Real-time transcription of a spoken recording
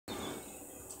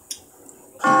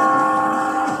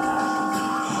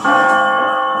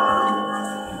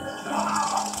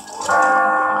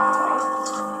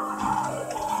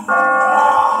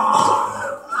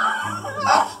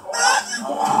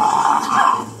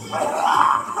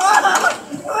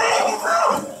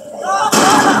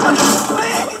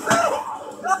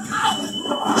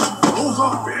Hold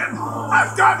on, Ben.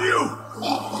 I've got you.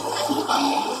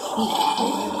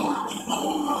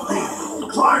 Ben,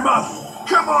 climb up.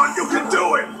 Come on, you can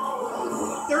do it.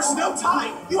 There's no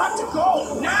time. You have to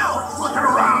go now. Looking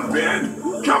around,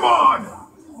 Ben. Come on.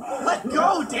 Let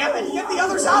go, damn it. Get the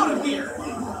others out of here.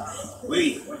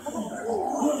 Lee.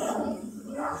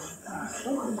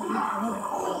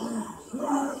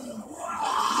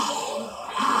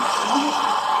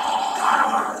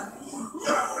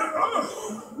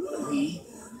 Lee,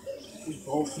 we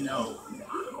both know.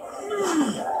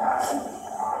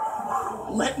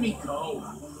 Let me go.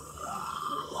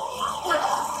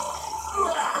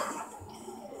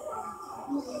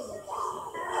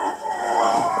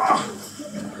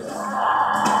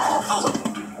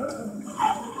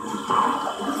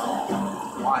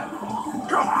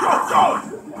 Go, go, go.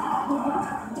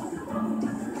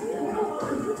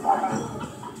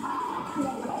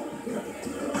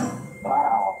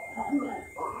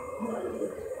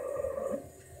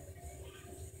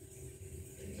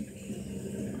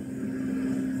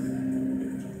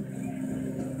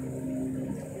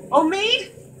 Omid?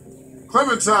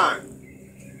 Clementine.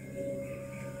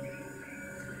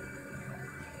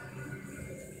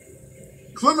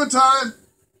 Clementine.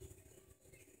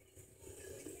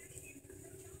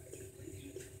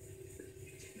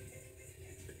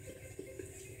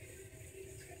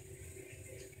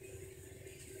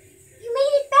 You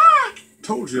made it back!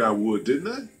 Told you I would, didn't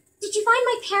I? Did you find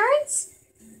my parents?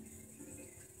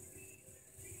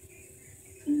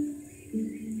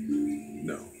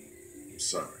 No. I'm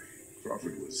sorry.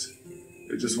 Crawford was...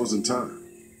 It just wasn't time.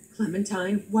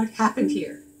 Clementine, what happened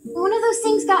here? One of those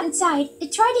things got inside.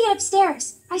 It tried to get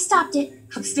upstairs. I stopped it.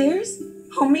 Upstairs?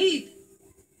 Omid!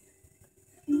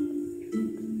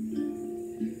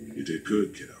 You did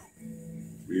good, kiddo.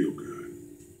 Real good.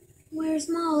 Where's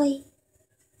Molly?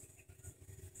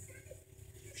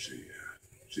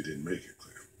 She didn't make it,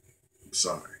 Clem. I'm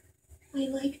sorry. I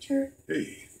liked her.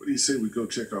 Hey, what do you say we go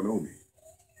check on Omi?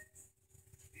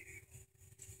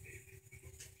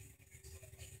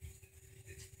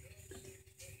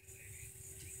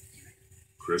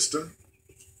 Krista?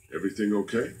 Everything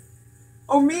okay?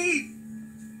 Omid!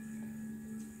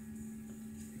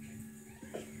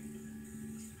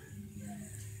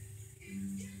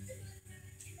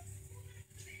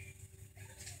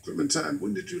 Clementine,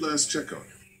 when did you last check on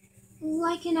him?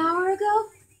 Like an hour ago?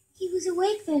 He was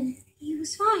awake then. He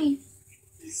was fine.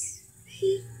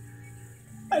 He...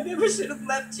 I never should have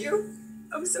left you.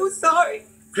 I'm so sorry.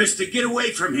 Krista, get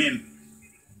away from him.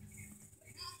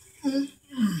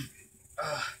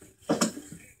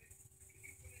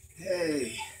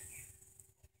 Hey.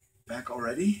 Back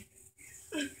already?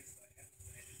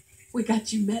 We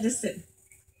got you medicine.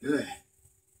 Good.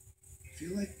 I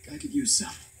feel like I could use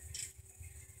some.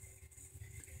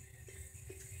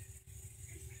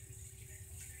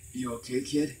 You okay,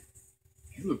 kid?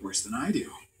 You look worse than I do.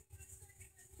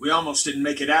 We almost didn't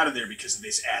make it out of there because of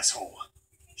this asshole.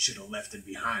 Should have left him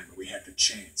behind when we had the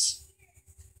chance.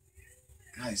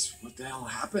 Guys, what the hell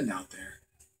happened out there?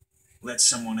 Let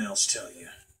someone else tell you.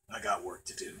 I got work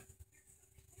to do.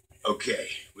 Okay,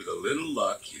 with a little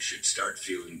luck, you should start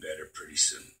feeling better pretty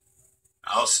soon.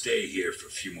 I'll stay here for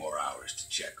a few more hours to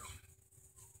check on him.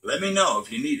 Let me know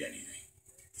if you need anything.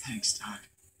 Thanks, Doc.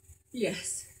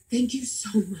 Yes, thank you so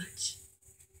much.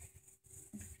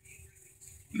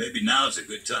 Maybe now's a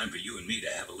good time for you and me to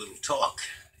have a little talk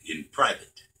in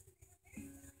private.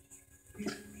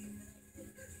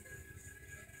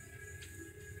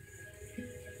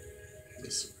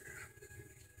 Listen,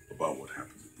 about what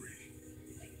happened to Bree.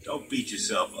 Don't beat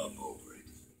yourself up over it.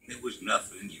 It was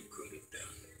nothing you could have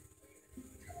done.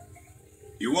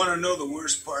 You want to know the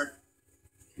worst part?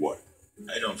 What?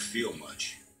 I don't feel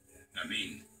much. I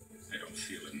mean, I don't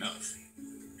feel enough.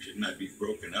 Shouldn't I be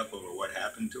broken up over what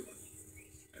happened to her?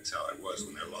 That's how I was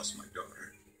when I lost my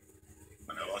daughter.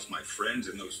 When I lost my friends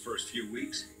in those first few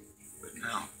weeks. But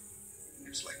now,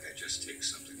 it's like I just take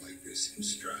something like this in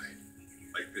stride.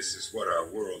 Like this is what our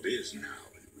world is now,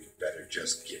 and we'd better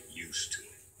just get used to it.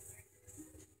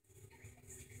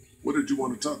 What did you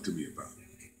want to talk to me about?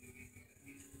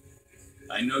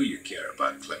 I know you care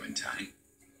about Clementine.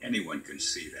 Anyone can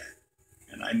see that.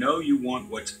 And I know you want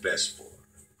what's best for her.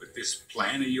 But this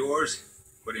plan of yours,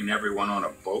 putting everyone on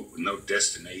a boat with no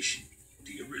destination,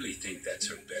 Do you really think that's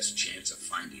her best chance of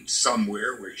finding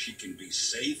somewhere where she can be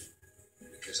safe?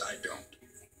 Because I don't.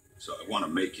 So I want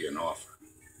to make you an offer.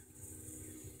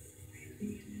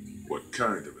 What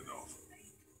kind of an offer?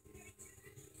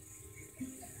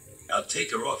 I'll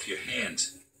take her off your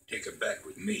hands, take her back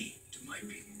with me to my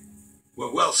people.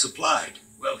 We're well supplied,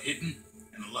 well hidden,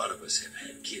 and a lot of us have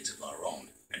had kids of our own.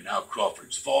 And now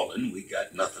Crawford's fallen, we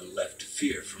got nothing left to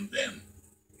fear from them.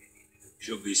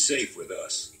 She'll be safe with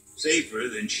us. Safer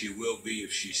than she will be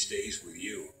if she stays with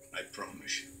you, I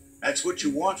promise you. That's what you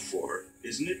want for her,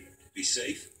 isn't it? To be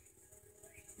safe?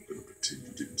 I'm gonna pretend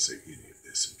you didn't say any of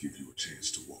this and give you a chance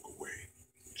to walk away.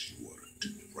 Which you ought to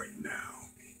do right now.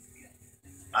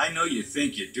 I know you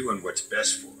think you're doing what's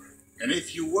best for her. And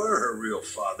if you were her real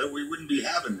father, we wouldn't be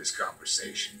having this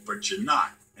conversation. But you're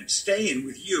not. And staying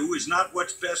with you is not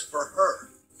what's best for her.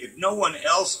 If no one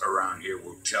else around here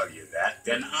will tell you that,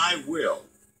 then I will.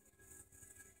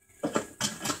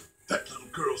 That little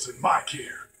girl's in my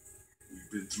care.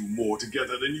 We've been through more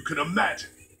together than you can imagine.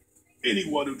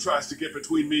 Anyone who tries to get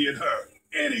between me and her,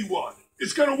 anyone,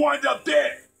 is gonna wind up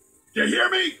dead. You hear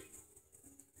me?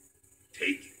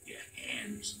 Take your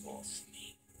hands off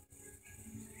me.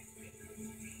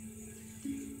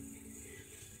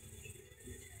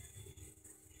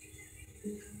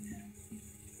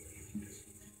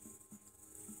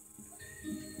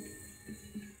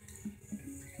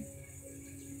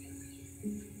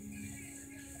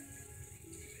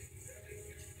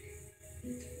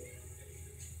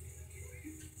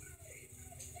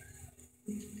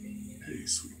 Hey,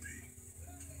 sweet pea.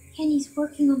 Kenny's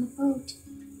working on the boat.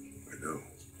 I know.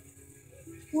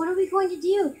 What are we going to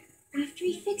do after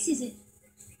he fixes it?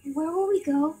 Where will we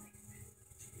go?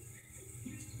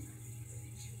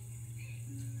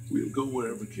 We'll go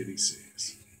wherever Kenny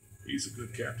says. He's a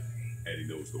good captain, and he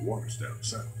knows the waters down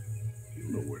south.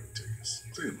 He'll know where to take us.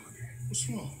 Clem, honey, what's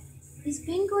wrong? Is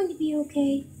Ben going to be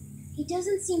okay? He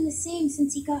doesn't seem the same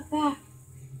since he got back.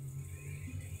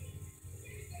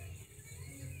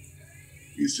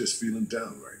 He's just feeling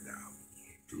down right now.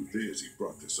 Truth is, he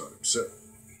brought this on himself.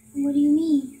 What do you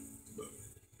mean? Look,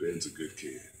 Ben's a good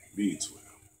kid. Means well.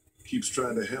 Keeps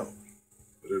trying to help.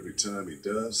 But every time he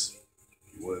does,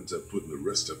 he winds up putting the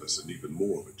rest of us in even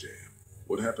more of a jam.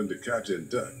 What happened to Katja and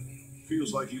Doug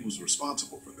feels like he was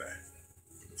responsible for that.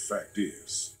 But the fact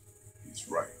is, he's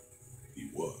right. He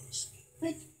was.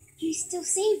 But you still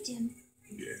saved him.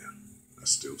 Yeah, I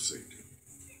still saved him.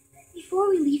 Before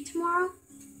we leave tomorrow,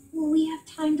 will we have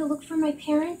time to look for my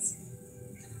parents?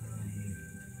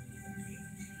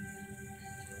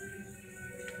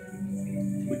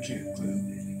 We can't, Clem.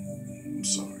 I'm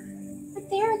sorry. But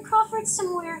they're in Crawford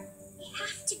somewhere. They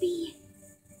have to be.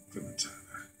 Clementine,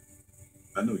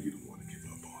 I know you don't want to give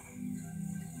up on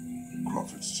him.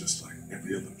 Crawford's just like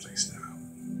every other place now.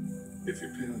 If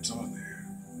your parents are there,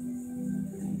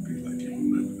 it won't be like you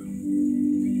remember them.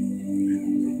 They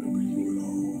won't remember you at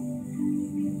all.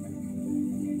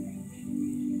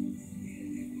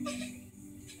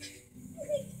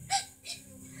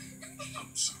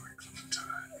 I'm sorry,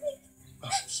 Clementine.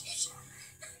 I'm so sorry.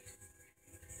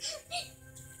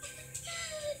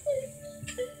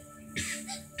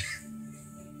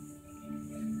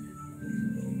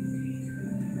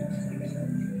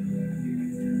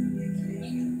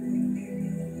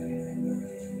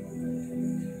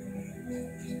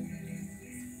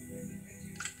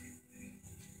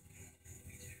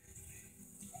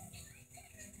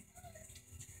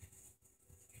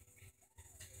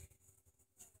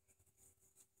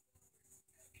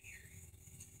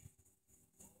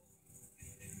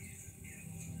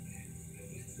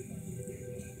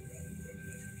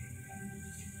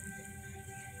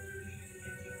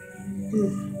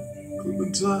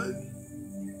 Clementine?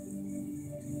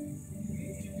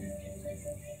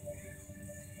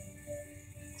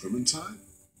 Clementine?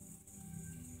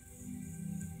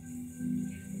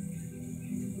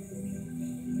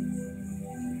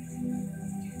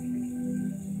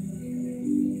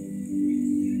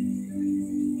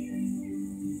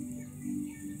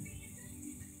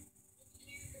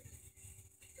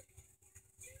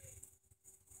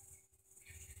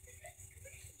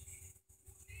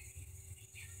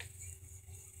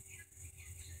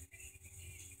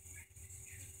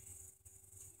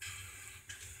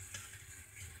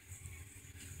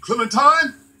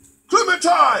 Clementine?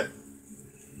 Clementine!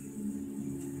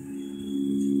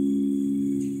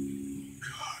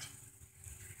 God.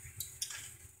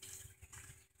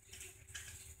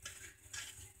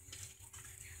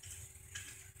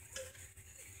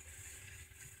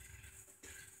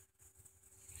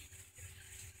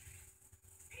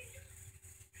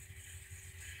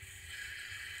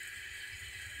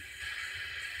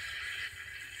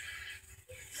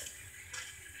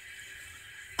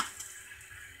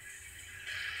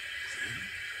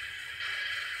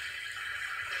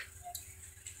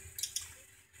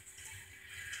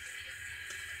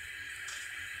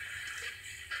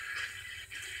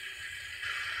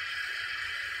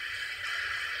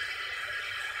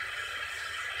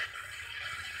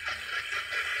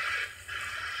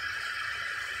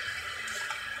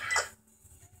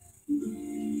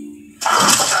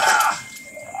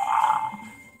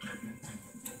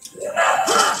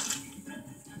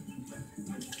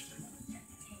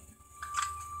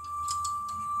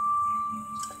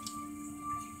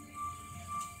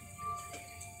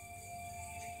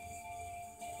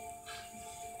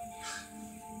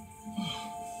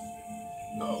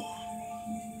 No.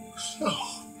 No.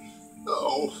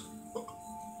 No.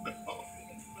 No.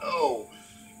 No.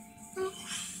 No.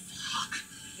 Fuck.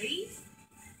 Lee?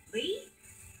 Lee?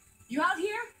 You out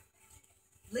here?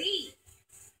 Lee?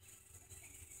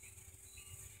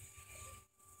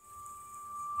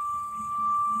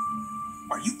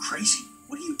 Are you crazy?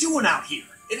 What are you doing out here?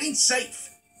 It ain't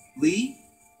safe. Lee?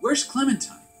 Where's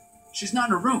Clementine? She's not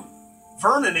in her room.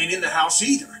 Vernon ain't in the house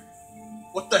either.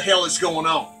 What the hell is going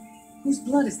on? Whose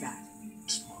blood is that?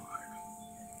 It's mine.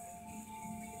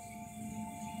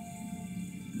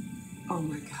 Oh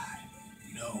my god.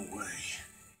 No way.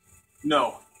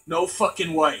 No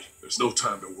fucking way. There's no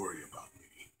time to worry about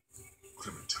me.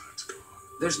 Clementine's gone.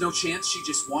 There's no chance she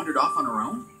just wandered off on her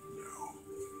own?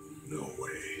 No. No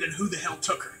way. Then who the hell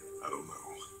took her? I don't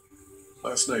know.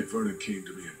 Last night, Vernon came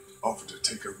to me and offered to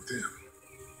take her with him.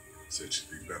 Said she'd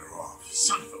be better off.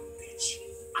 Son of a bitch.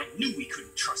 I knew we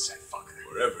couldn't trust that fucker.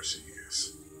 Wherever she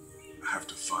is, I have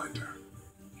to find her.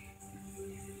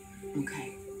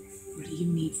 Okay. What do you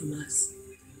need from us?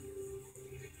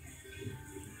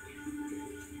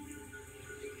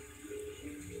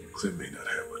 Clem may not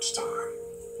have much time.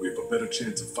 We have a better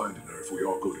chance of finding her if we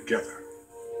all go together.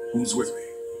 Who's with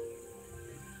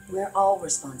me? We're all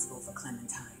responsible for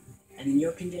Clementine, and in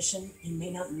your condition, you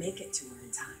may not make it to her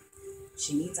in time.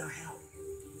 She needs our help.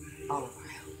 All of our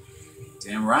help.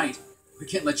 Damn right. We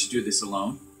can't let you do this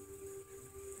alone.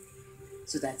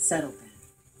 So that's settled then.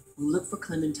 We'll look for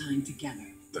Clementine together.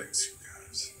 Thanks, you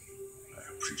guys.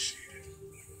 I appreciate it.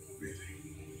 Really.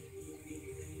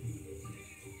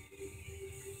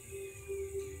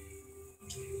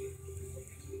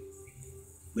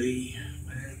 Lee,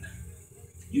 man,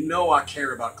 you know I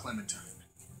care about Clementine.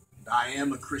 And I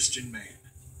am a Christian man.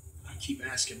 I keep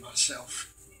asking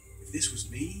myself, if this was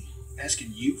me,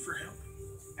 asking you for help,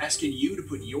 asking you to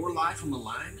put your life on the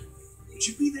line, would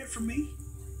you be there for me?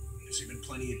 Because there have been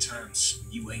plenty of times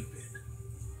you ain't been.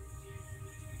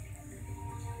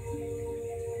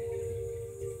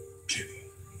 Kenny,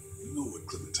 you know what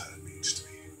Clementine means to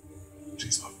me.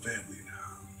 She's my family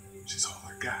now. She's all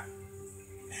I got.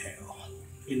 Hell,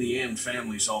 in the end,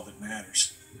 family's all that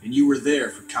matters. And you were there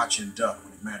for Katya and Duck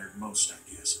when it mattered most, I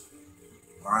guess.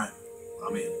 All right,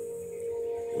 I'm in.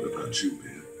 What about you,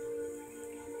 man?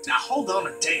 Now hold on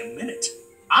a damn minute.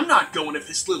 I'm not going if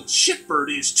this little shitbird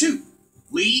is too.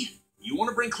 Lee, you want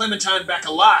to bring Clementine back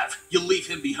alive, you'll leave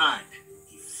him behind.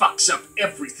 He fucks up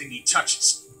everything he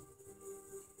touches.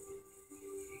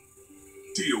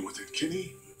 Deal with it,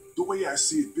 Kenny. The way I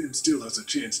see it, Ben still has a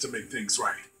chance to make things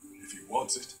right. If he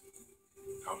wants it.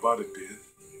 How about it, Ben?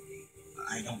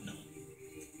 I don't know.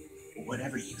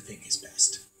 Whatever you think is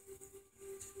best.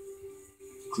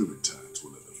 Clementine's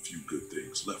one of the few good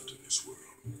things left in this world.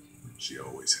 She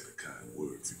always had a kind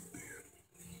word for you, Ben.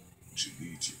 She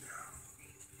needs you now.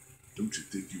 Don't you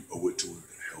think you owe it to her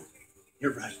to help?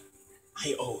 You're right.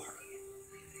 I owe her.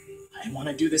 I want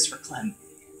to do this for Clem,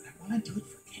 but I want to do it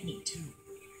for Kenny, too.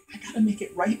 I gotta make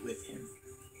it right with him.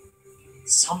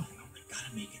 Somehow, I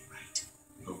gotta make it right.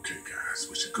 Okay, guys,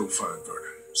 we should go find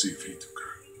Vernon. See if he took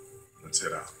her. Let's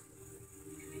head out.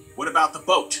 What about the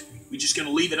boat? We just gonna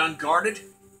leave it unguarded?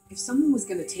 If someone was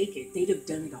gonna take it, they'd have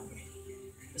done it already.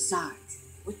 Besides,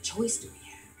 what choice do we